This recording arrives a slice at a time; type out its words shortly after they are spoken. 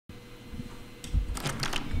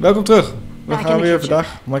Welkom terug. We gaan weer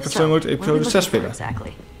vandaag Minecraft Story Mode episode 6 spelen.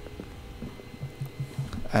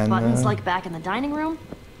 En buttons like back in the dining room.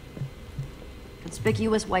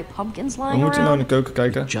 Conspicuous white pumpkins lying we moeten nou in de keuken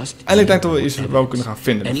kijken. En ik denk dat we iets wel kunnen gaan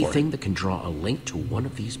vinden. Anything that can draw a link to one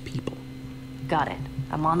of these people. Got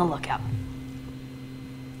it. I'm on the lookout.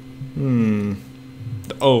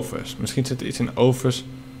 De ovens. Misschien zit er iets in de ovens.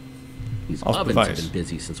 These als ovens have bewijs. been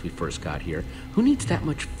busy since we first got here. Who needs that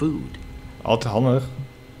much food? Altijd handig.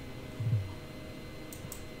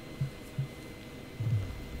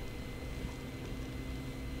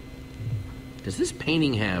 Does this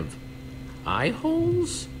painting have eye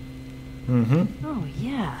holes? Oh,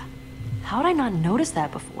 yeah. How'd I not notice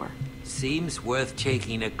that before? Seems worth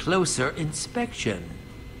taking a closer inspection.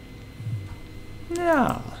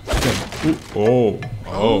 Ja. Oh.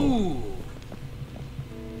 Ooh.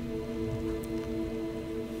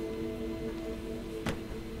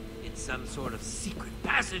 It's some sort of secret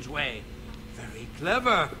passageway. Very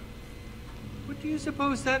clever. What do you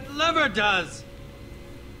suppose that lever does?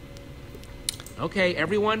 Okay,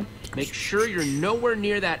 everyone, make sure you're nowhere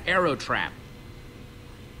near that arrow trap.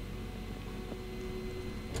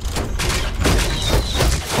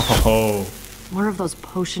 Oh. More of those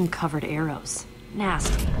potion-covered arrows.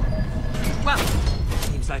 Nasty. Well,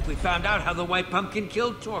 seems like we found out how the White Pumpkin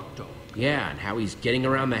killed Torto. Yeah, and how he's getting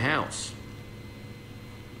around the house.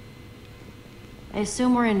 I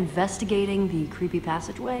assume we're investigating the creepy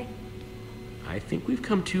passageway? I think we've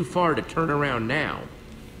come too far to turn around now.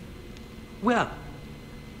 Well,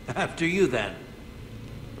 after you then.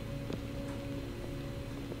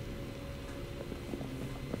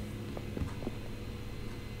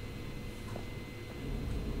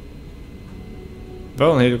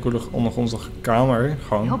 Wel een hele coole ondergrondse kamer. I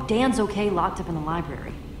Gewoon. hope Dan's okay locked up in the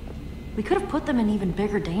library. We could have put them in even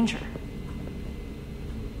bigger danger.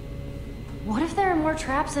 What if there are more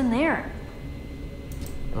traps in there?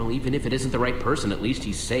 Well, even if it isn't the right person, at least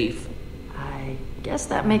he's safe. I guess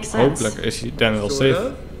that makes sense. Hopelijk is hij dan wel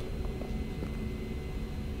safe.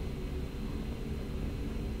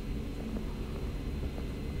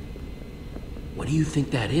 What do you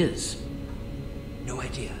think that is? No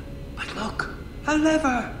idea. But look, a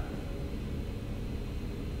lever.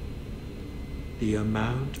 The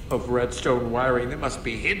amount of redstone wiring that must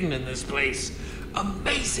be hidden in this place.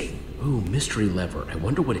 Amazing. Ooh, mystery lever. I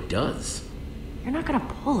wonder what it does. You're not gonna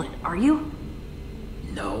pull it, are you?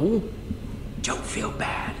 No? Don't feel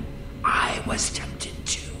bad. I was tempted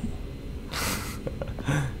to.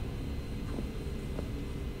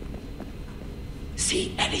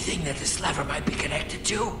 See anything that this lever might be connected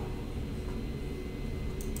to?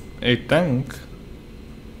 Ik denk.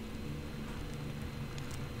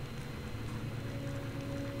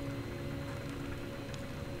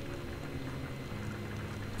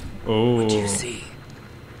 What do you Oh. see?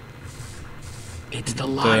 It's the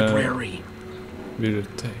library.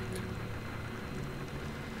 Bibliotheek.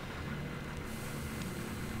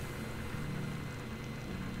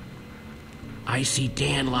 I see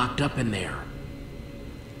Dan locked up in there.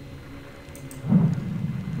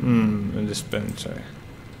 Een dispenser.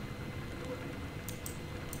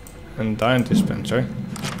 Een dime dispenser.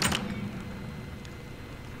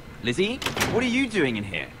 Lizzie, what are you doing in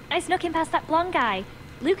here? I snuck in past that blonde guy.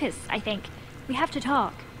 Lucas, I think. We have to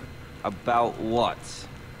talk. About what?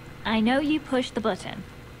 I know you pushed the button.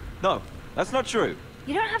 No, that's not true.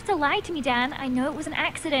 You don't have to lie to me, Dan. I know it was an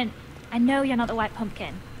accident. I know you're not the White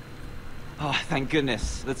Pumpkin. Oh, thank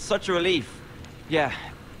goodness. That's such a relief. Yeah,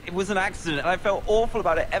 it was an accident and I felt awful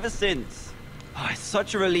about it ever since. Oh, it's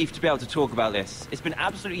such a relief to be able to talk about this. It's been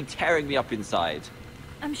absolutely tearing me up inside.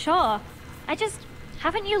 I'm sure.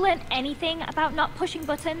 Haven't you learned anything about not pushing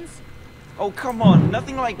buttons? Oh, come on.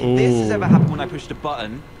 Nothing like this has ever happened when I pushed a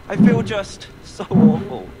button. I feel just so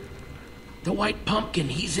awful. The White Pumpkin,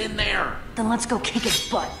 he's in there. Then let's go kick his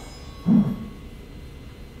butt.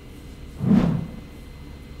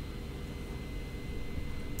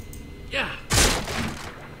 Yeah.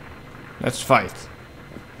 Let's fight.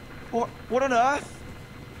 What on earth?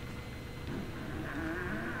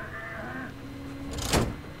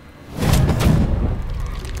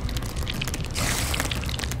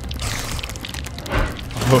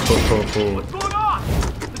 Ho, ho, ho, ho. What's going on?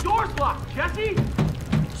 The door's locked, Jesse!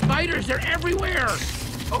 Spiders, they're everywhere.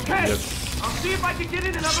 Okay, Yep. I'll see if I can get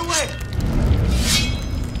in another way.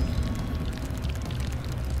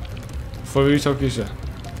 Voor wie zou ik kiezen?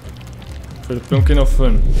 Voor de pumpkin of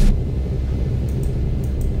fun?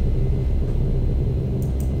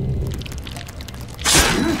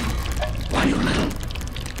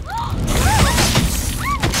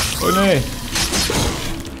 Oh nee!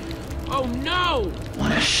 Oh no!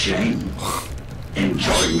 What a shame.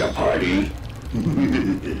 Enjoying the party?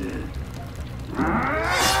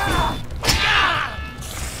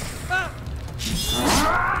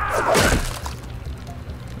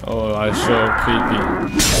 Oh, hij is zo creepy.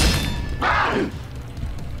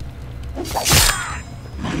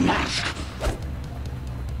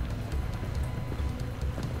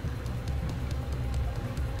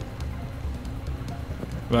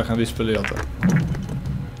 Waar gaan die spullen jatten?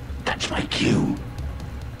 That's my cue.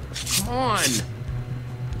 Come on.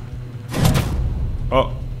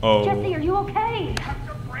 Oh, oh. Jesse, are you okay?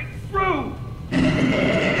 Break through!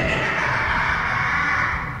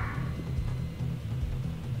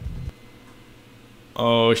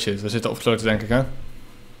 Oh shit, we zitten opgesloten denk ik hè?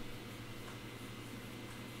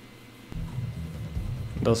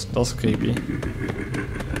 Dat is creepy.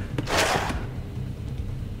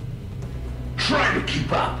 Try to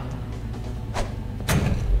keep up.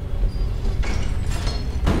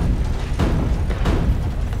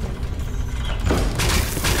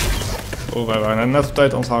 Oh, wij waren net op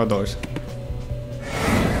tijd ons hard dood.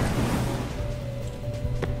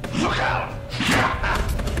 Look out.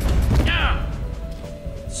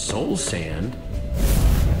 Soul sand?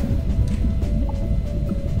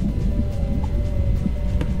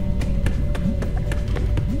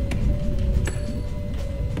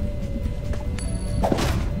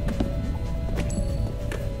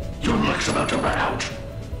 Your luck's about to run out.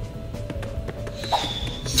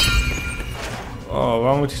 Oh,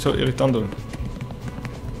 waarom moet hij zo irritant doen?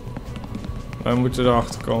 Wij moeten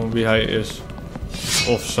erachter komen wie hij is.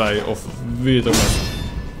 Of zij, of wie het ook is.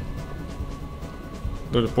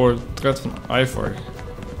 Door de portret van Ivor.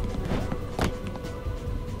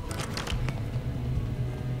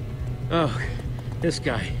 Oh,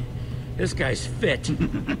 this guy's fit.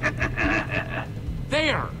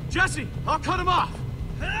 There! Jesse, I'll cut him off!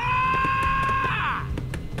 Ah!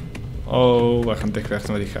 Oh, wij gaan dik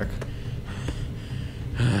rechten met die gek.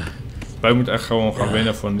 Wij moeten echt gewoon gaan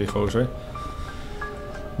winnen van die gozer.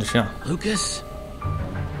 Dus ja. Lucas?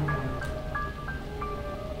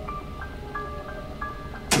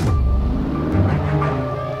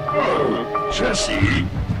 Oh, Jesse.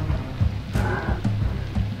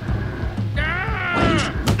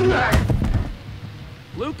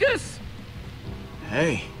 Lucas?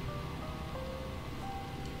 Hey.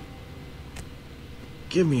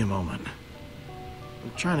 Give me a moment.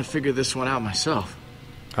 I'm trying to figure this one out myself.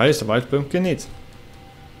 Hij is de White Pumpkin niet.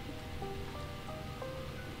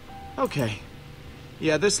 Okay.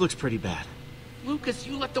 Yeah, this looks pretty bad. Lucas,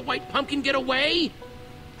 you let the white pumpkin get away?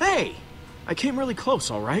 Hey! I came really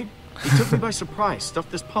close, alright? He took me by surprise, stuffed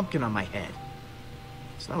this pumpkin on my head.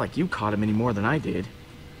 It's not like you caught him any more than I did.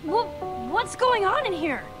 Well, what's going on in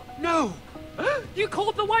here? No! You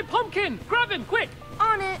caught the white pumpkin! Grab him, quick!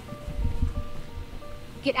 On it.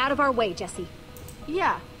 Get out of our way, Jesse.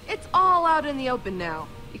 Yeah, it's all out in the open now.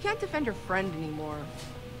 You can't defend your friend anymore.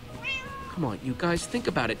 Come on, you guys, think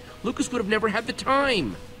about it. Lucas would have never had the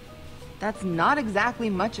time. That's not exactly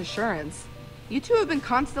much assurance. You two have been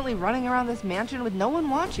constantly running around this mansion with no one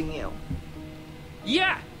watching you.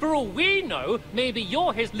 Yeah, for all we know, maybe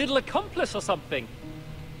you're his little accomplice or something.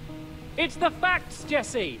 It's the facts,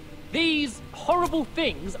 Jesse. These horrible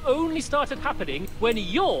things only started happening when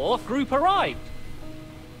your group arrived.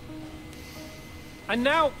 And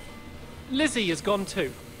now, Lizzie is gone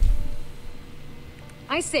too.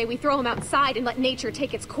 I say we throw him outside and let nature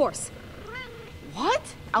take its course. What?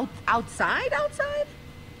 Outside?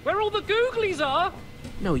 Where all the googlies are?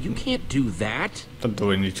 No, you can't do that. Dat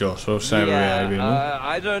doe je niet joh, zo zijn we weer nu.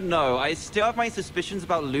 I don't know. I still have my suspicions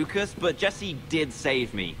about Lucas, but Jesse did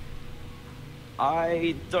save me.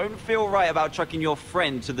 I don't feel right about chucking your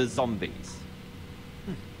friend to the zombies.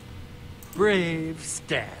 Brave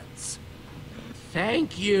stance.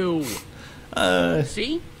 Thank you.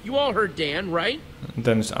 See? You all heard Dan, right?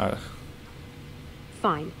 Dan is aardig.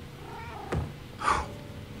 Fine.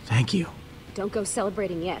 Thank you. Don't go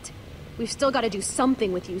celebrating yet. We've still got to do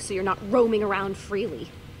something with you so you're not roaming around freely.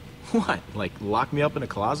 What, like lock me up in a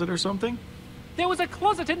closet or something? There was a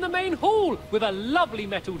closet in the main hall with a lovely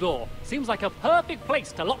metal door. Seems like a perfect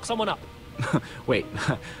place to lock someone up. Wait,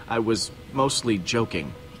 I was mostly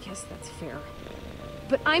joking. I guess that's fair.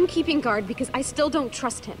 But I'm keeping guard because I still don't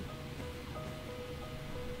trust him.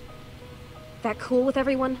 That cool with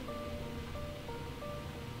everyone?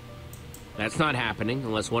 That's not happening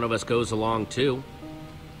unless one of us goes along too.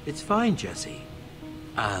 It's fine, Jesse.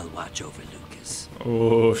 I'll watch over Lucas.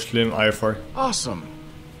 Oh, slim Ivor. Awesome.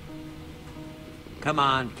 Come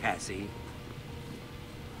on, Cassie.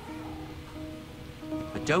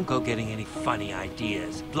 But don't go getting any funny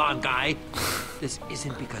ideas. Blonde guy, this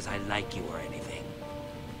isn't because I like you or anything.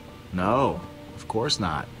 No, Of course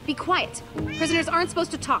not. Be quiet. Prisoners aren't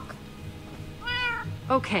supposed to talk.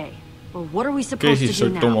 Okay, well, what are we supposed Casey to is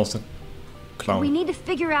do zo dom now? als de clown. We need to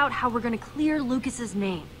figure out how we're gonna clear Lucas's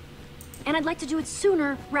name. And I'd like to do it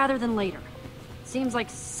sooner rather than later. Seems like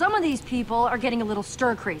some of these people are getting a little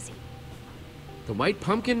stir-crazy. The White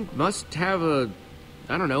Pumpkin must have a,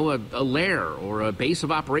 I don't know, a lair or a base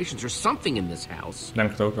of operations or something in this house.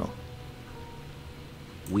 Denk het ook wel.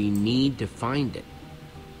 We need to find it.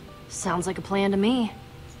 Sounds like a plan to me.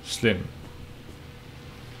 Slim.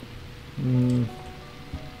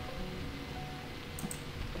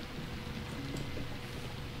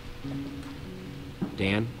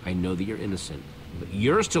 Dan, I know that you're innocent, but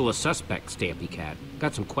you're still a suspect, Stampy Cat.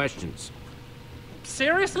 Got some questions.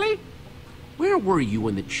 Seriously? Where were you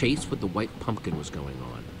when the chase with the White Pumpkin was going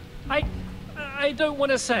on? I don't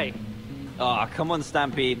want to say. Ah, come on,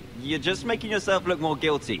 Stampy. You're just making yourself look more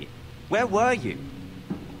guilty. Where were you?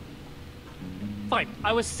 Fine,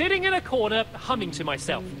 I was sitting in a corner, humming to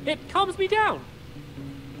myself. It calms me down.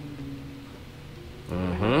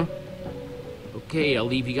 Uh-huh. Okay, I'll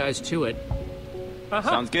leave you guys to it.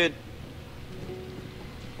 Sounds good.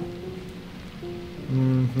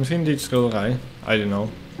 Misschien die schilderij. I don't know.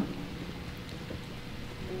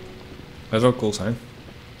 Dat zou cool zijn.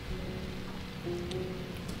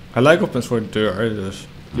 Hij lijkt op een soort deur, dus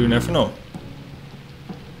you never know.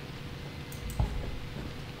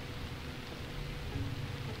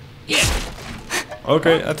 Oké,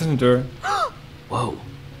 het is een deur. Whoa,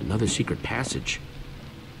 another secret passage.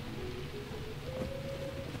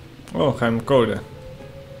 Oh, geheime code.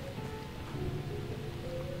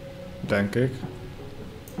 Denk ik.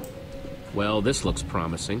 Well, this looks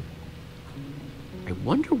promising. I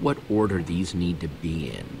wonder what order these need to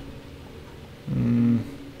be in.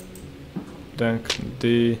 Denk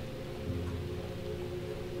die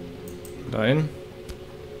daarin.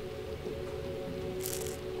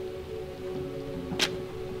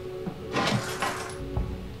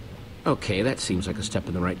 Okay, that seems like a step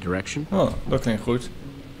in the right direction. Oh, dat klinkt goed.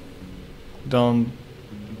 Dan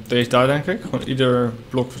deze daar, denk ik. Gewoon ieder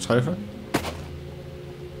blok verschuiven.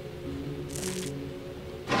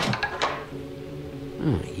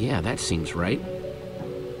 Yeah, that seems right.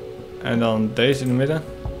 En dan deze in het midden.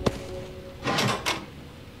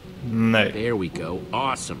 Nee. There we go.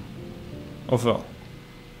 Awesome. Of wel?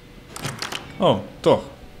 Oh, toch.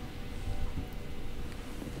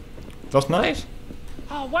 Dat is nice.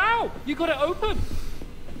 Oh, wow! You got it open!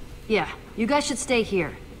 Yeah, you guys should stay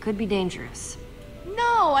here. Could be dangerous.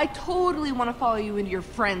 No, I totally want to follow you into your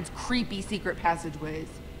friend's creepy secret passageways.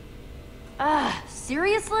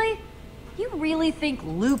 Seriously? You really think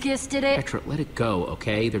Lucas did it? Petra, let it go,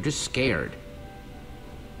 okay? They're just scared.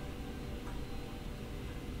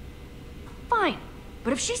 Fine.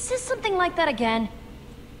 But if she says something like that again...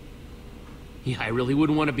 Yeah, I really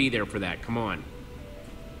wouldn't want to be there for that. Come on.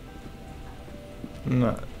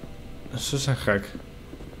 Nou, ze zijn gek.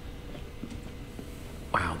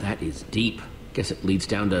 Wow, that is deep. Guess it leads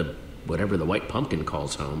down to whatever the White Pumpkin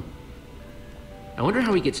calls home. I wonder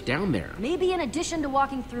how he gets down there. Maybe in addition to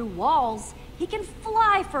walking through walls, he can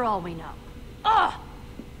fly for all we know. Ugh!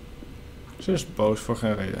 Ze is boos voor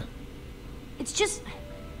geen reden. It's just...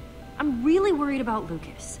 I'm really worried about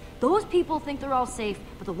Lucas. Those people think they're all safe,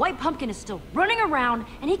 but the White Pumpkin is still running around,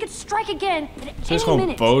 and he could strike again at Ze is any gewoon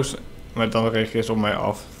minute. boos, maar dan reageert ze op mij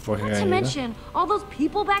af voor geen Not to reden. mention, all those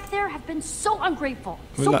people back there have been so ungrateful.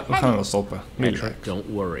 We So gaan petty. wel stoppen. Petra, Relax. don't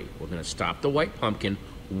worry. We're gonna stop the White Pumpkin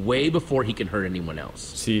way before he can hurt anyone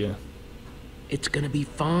else. Zie je. It's gonna be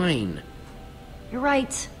fine. You're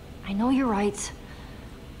right. I know you're right.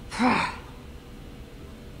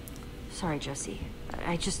 Sorry, Jesse.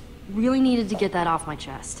 I just really needed to get that off my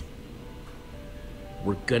chest.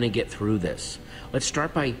 We're gonna get through this. Let's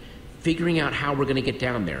start by figuring out how we're gonna get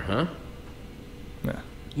down there, huh? Ja.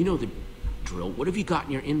 You know the drill. What have you got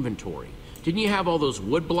in your inventory? Didn't you have all those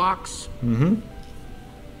wood blocks?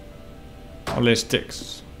 Alleen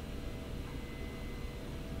sticks.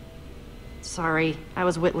 Sorry, I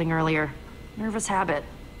was whittling earlier. Nervous habit.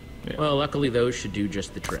 Well, luckily those should do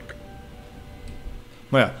just the trick.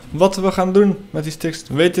 Maar ja, wat we gaan doen met die sticks,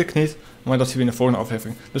 weet ik niet. Maar dat zien we in de volgende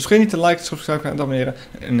aflevering. Dus vergeet niet te liken, subscriben en te abonneren.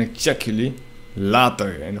 En ik check jullie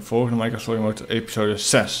later in de volgende Minecraft Story Mode episode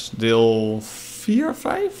 6. Deel 4,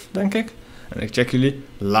 5, denk ik. En ik check jullie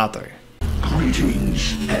later.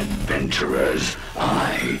 Greetings, adventurers.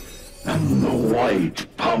 I am the White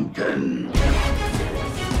Pumpkin.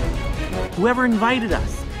 Whoever invited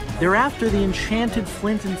us. They're after the enchanted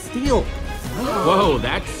flint and steel. Whoa,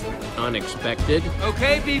 that's unexpected.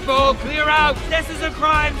 Okay, people, clear out. This is a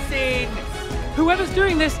crime scene. Whoever's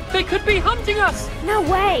doing this, they could be hunting us! No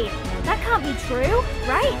way! That can't be true,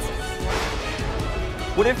 right?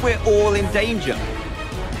 What if we're all in danger?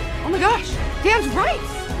 Oh my gosh, Dan's right!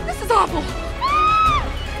 This is awful!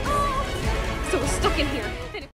 So we're stuck in here.